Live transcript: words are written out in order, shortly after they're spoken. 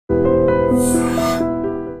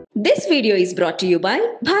video is brought to you by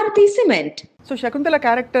Bharati Cement. So Shakuntala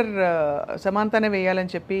character సమాంతానే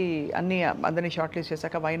వేయాలని చెప్పి అందరినీ short list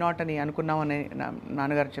చేశాక వై నాట్ అని అనుకున్నామని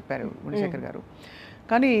నాన్నగారు చెప్పారు గుణశేఖర్ గారు.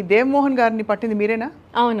 కానీ దేవమోహన్ గారిని పట్టింది మీరేనా?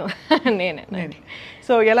 అవును, నేనే.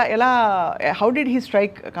 సో ఎలా how did he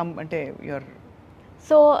strike come అంటే యువర్?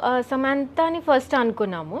 సో సమాంతాని ఫస్ట్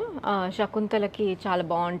అనుకున్నాము, శకుంతలకి చాలా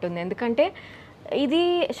బాగుంటుంది. ఎందుకంటే ఇది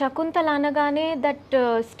శకుంతల అనగానే that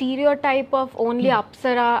stereo type of only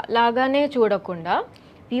Apsara లాగానే చూడకుండా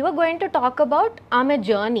we were going to talk about ఆమె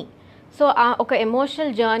జర్నీ. సో ఒక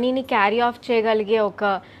ఎమోషనల్ జర్నీని క్యారీ ఆఫ్ చేయగలిగే ఒక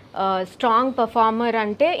స్ట్రాంగ్ పర్ఫార్మర్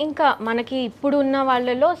అంటే ఇంకా మనకి ఇప్పుడు ఉన్న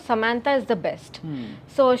వాళ్ళలో Samantha is the best.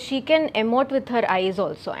 So she can emote with her eyes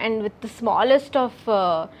also and with the smallest of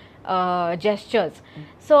gestures.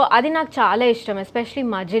 So అది నాకు చాలా ఇష్టం, ఎస్పెషలీ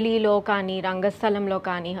మజిలీలో కానీ రంగస్థలంలో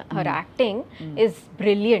కానీ her acting is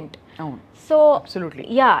brilliant. So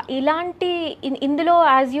yeah, ఇలాంటి ఇందులో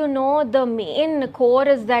as you know the main core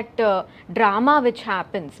is that drama which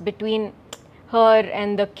happens between her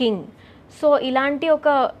and the king. So ఇలాంటి ఒక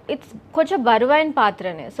ఇట్స్ కొంచెం బరువైన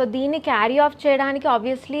పాత్రనే. సో దీన్ని క్యారీ ఆఫ్ చేయడానికి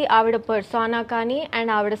ఆబ్వియస్లీ ఆవిడ పర్సోనా కానీ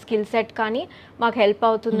అండ్ ఆవిడ స్కిల్ సెట్ కానీ మాకు హెల్ప్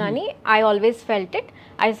అవుతుందని I always felt it.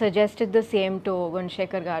 I suggested the same to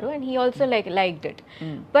Gunasekhar garu and he also liked it.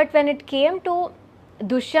 But when it came to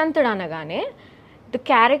Dushyantudu anagane, the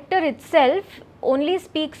character itself only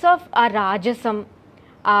speaks of a rajasam,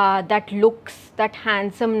 that looks, that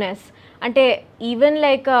handsomeness. Ante even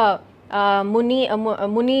like a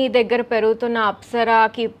ముని దగ్గర పెరుగుతున్న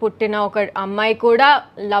అప్సరాకి పుట్టిన ఒక అమ్మాయి కూడా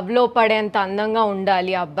లవ్లో పడేంత అందంగా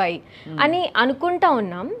ఉండాలి అబ్బాయి అని అనుకుంటా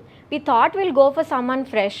ఉన్నాం. We thought will go for someone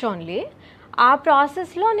fresh only. ఆ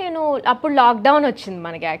ప్రాసెస్లో నేను అప్పుడు లాక్డౌన్ వచ్చింది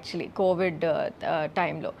మనకి యాక్చువల్లీ కోవిడ్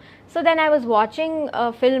టైంలో. So then I was watching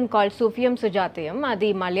film called సూఫియం సుజాతయం, అది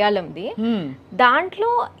మలయాళంది.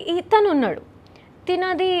 దాంట్లో ఇతను ఉన్నాడు,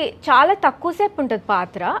 తినది చాలా తక్కువసేపు ఉంటుంది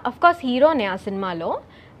పాత్ర. అఫ్కోర్స్ హీరోనే ఆ సినిమాలో,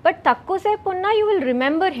 బట్ తక్కువసేపు ఉన్నా you will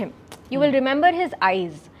remember him, you will remember his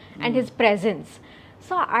eyes and his presence.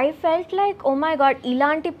 So I felt like oh my God,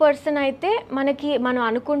 ఇలాంటి పర్సన్ అయితే మనం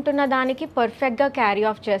అనుకుంటున్న దానికి పర్ఫెక్ట్గా క్యారీ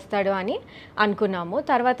ఆఫ్ చేస్తాడు అని అనుకున్నాము.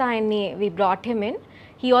 తర్వాత ఆయన్ని వి brought him in.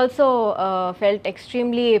 He also felt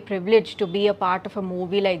extremely privilege to be a part of a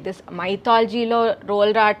movie like this. మైథాలజీలో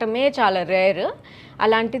role రావటమే చాలా రేర్,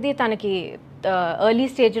 అలాంటిది తనకి early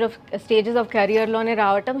stages of career లోనే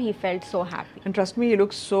రావటం he felt so happy. And trust me, he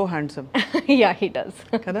looks so handsome. Yeah, he does.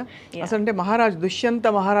 కదా అసలు అంటే మహారాజ్ దుష్యంత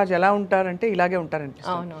మహారాజ్ ఎలా ఉంటారంటే ఇలాగే ఉంటారంటే.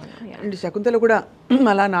 అవునవును. అండ్ శకుంతల కూడా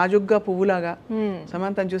అలా నాజుగ్గా పువ్వులాగా,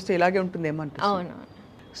 సమాంతను చూస్తే ఇలాగే ఉంటుందేమో అంటే. అవునవును.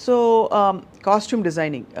 So costume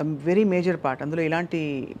designing very major part అందులో. ఇలాంటి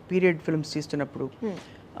పీరియడ్ ఫిల్మ్స్ తీస్తున్నప్పుడు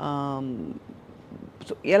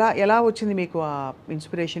సో ఎలా వచ్చింది మీకు ఆ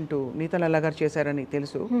ఇన్స్పిరేషన్ టు? నీతా లల్లా గారు చేశారని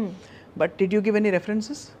తెలుసు, but did you give any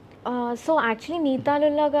references? So actually Nita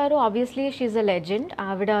లల్లా గారు ఆబ్వియస్లీ షీఈ్ అ లెజెండ్.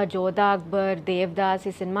 ఆవిడ జోధా అక్బర్, దేవ్దాస్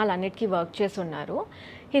ఈ సినిమాలు అన్నిటికీ వర్క్ చేసి ఉన్నారు.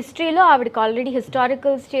 హిస్టరీలో ఆవిడకి ఆల్రెడీ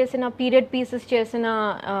హిస్టారికల్స్ చేసిన, పీరియడ్ పీసెస్ చేసిన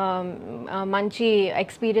మంచి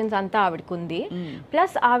ఎక్స్పీరియన్స్ అంతా ఆవిడకు ఉంది.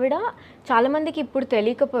 ప్లస్ ఆవిడ చాలామందికి ఇప్పుడు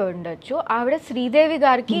తెలియకపోయి ఉండొచ్చు, ఆవిడ శ్రీదేవి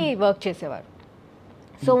గారికి వర్క్ చేసేవారు.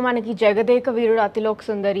 సో మనకి జగదేక వీరుడు, అతిలోక్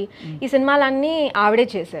సుందరి ఈ సినిమాలన్నీ ఆవిడే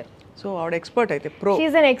చేశారు. సో ఆవిడ ఎక్స్పర్ట్ అయితే pro. She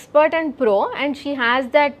is an expert and pro and she has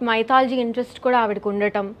that mythology interest కూడా ఆవిడకి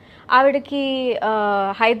ఉండటం. ఆవిడకి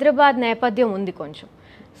హైదరాబాద్ నేపథ్యం ఉంది కొంచెం,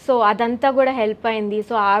 సో అదంతా కూడా హెల్ప్ అయింది.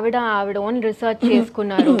 సో ఆవిడ ఓన్ రీసెర్చ్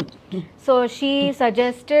చేసుకున్నారు. సో షీ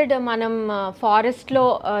సజెస్టెడ్ మనం ఫారెస్ట్లో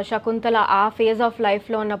శకుంతల ఆ ఫేజ్ ఆఫ్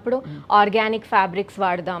లైఫ్లో ఉన్నప్పుడు ఆర్గానిక్ ఫ్యాబ్రిక్స్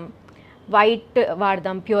వాడదాం, వైట్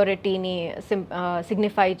వాడదాం, ప్యూరిటీని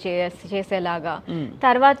సిగ్నిఫై చేసేలాగా.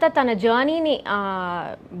 తర్వాత తన జర్నీని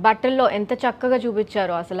బట్టల్లో ఎంత చక్కగా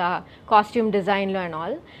చూపించారో అసలు ఆ కాస్ట్యూమ్ డిజైన్లో అండ్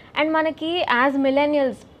ఆల్. అండ్ మనకి యాజ్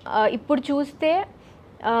మిలెనియల్స్ ఇప్పుడు చూస్తే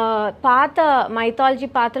పాత మైథాలజీ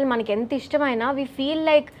పాత్రలు మనకి ఎంత ఇష్టమైనా వి ఫీల్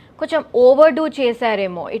లైక్ కొంచెం over do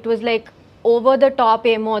చేశారేమో, it was like over the top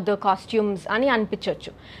ఏమో ద కాస్ట్యూమ్స్ అని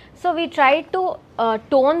అనిపించవచ్చు. So we try to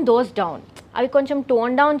tone those down, అవి కొంచెం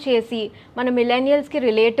టోన్ డౌన్ చేసి మన మిలెనియల్స్కి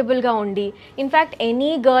రిలేటబుల్గా ఉండి, ఇన్ఫ్యాక్ట్ ఎనీ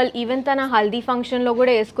గర్ల్ ఈవెన్ తన హల్దీ ఫంక్షన్లో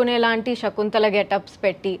కూడా వేసుకునేలాంటి శకుంతల గెటప్స్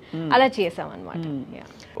పెట్టి అలా చేసామన్నమాట.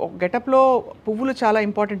 గెటప్లో పువ్వులు చాలా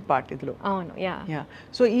ఇంపార్టెంట్ పార్ట్ ఇందులో. అవును. యా.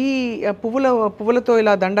 సో ఈ పువ్వులతో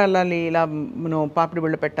ఇలా దండ అల్లాలి, ఇలా మనం పాపిడి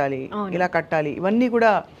బిళ్ళ పెట్టాలి, ఇలా కట్టాలి, ఇవన్నీ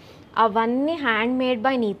కూడా అవన్నీ హ్యాండ్ మేడ్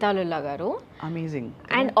బై నీతా లల్లా గారు. Amazing.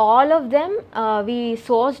 And all of them we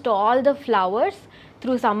sourced all the flowers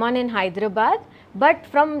through someone in Hyderabad, but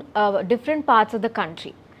from different parts of the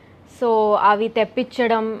country. So అవి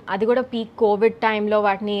తెప్పించడం, అది కూడా పీక్ కోవిడ్ టైంలో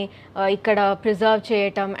వాటిని ఇక్కడ ప్రిజర్వ్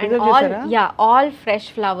చేయటం. And all fresh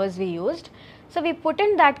flowers we used. So we put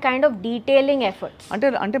in that kind of detailing efforts.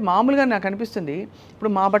 అంటే మామూలుగా నాకు అనిపిస్తుంది,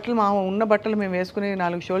 ఇప్పుడు మా ఉన్న బట్టలు మేము వేసుకుని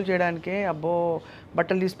 4 షోలు చేయడానికే అబ్బో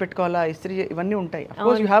బట్టలు తీసి పెట్టుకోవాలా, ఇస్త్రీ ఇవన్నీ ఉంటాయి. Of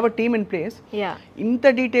course you have a team in place. ఇంత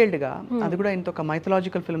డీటెయిల్డ్గా అది కూడా ఇంత ఒక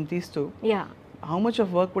మైథలాజికల్ ఫిల్మ్ తీస్తూ how much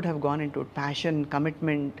of work would have gone in to passion,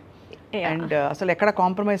 commitment, and అసలు ఎక్కడ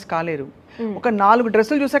కాంప్రమైజ్ కాలేరు. ఒక 4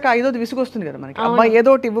 డ్రెస్సులు చూసాక 5వ విసుగొస్తుంది కదా మనకి, అబ్బాయి ఏదో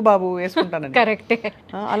ఒకటి ఇవ్వు బాబు వేసుకుంటానని. కరెక్టే.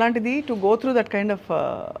 అలాంటిది to go through that kind of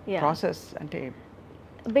process అంటే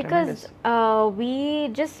because we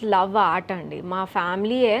just love art అండి. మా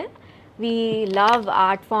ఫ్యామిలీయే we love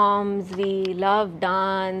art forms, we love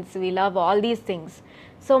dance, we love all these things.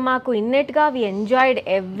 So maaku innatega we enjoyed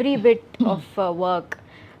every bit of work.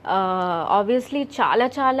 Obviously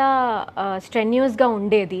చాలా strenuousగా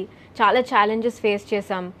ఉండేది, చాలా challenges face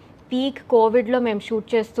చేసాం. Peak కోవిడ్లో మేము shoot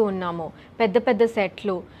చేస్తూ ఉన్నాము, పెద్ద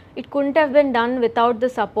సెట్లు. It couldn't have been done without the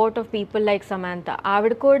support of people like Samantha.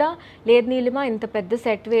 ఆవిడ కూడా లేదు నీలిమా ఇంత పెద్ద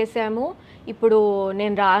సెట్ వేసాము, ఇప్పుడు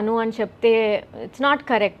నేను రాను అని చెప్తే it's not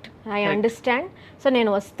correct, I understand, so నేను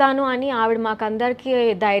వస్తాను అని ఆవిడ మాకు అందరికీ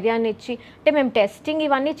ధైర్యాన్ని ఇచ్చి, అంటే మేము టెస్టింగ్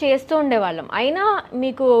ఇవన్నీ చేస్తూ ఉండేవాళ్ళం, అయినా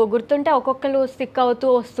మీకు గుర్తుంటే ఒక్కొక్కరు స్టిక్ అవుతూ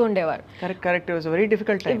వస్తూ ఉండేవారు. Very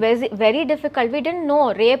difficult. We don't know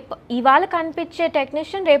రేపు ఇవాళ కనిపించే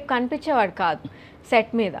టెక్నీషియన్ రేపు కనిపించేవాడు కాదు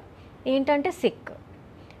సెట్ మీద, ఏంటంటే సిక్.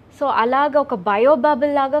 సో అలాగ ఒక బయో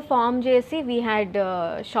బబుల్ లాగా ఫామ్ చేసి వీ హ్యాడ్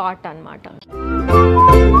షాట్ అనమాట.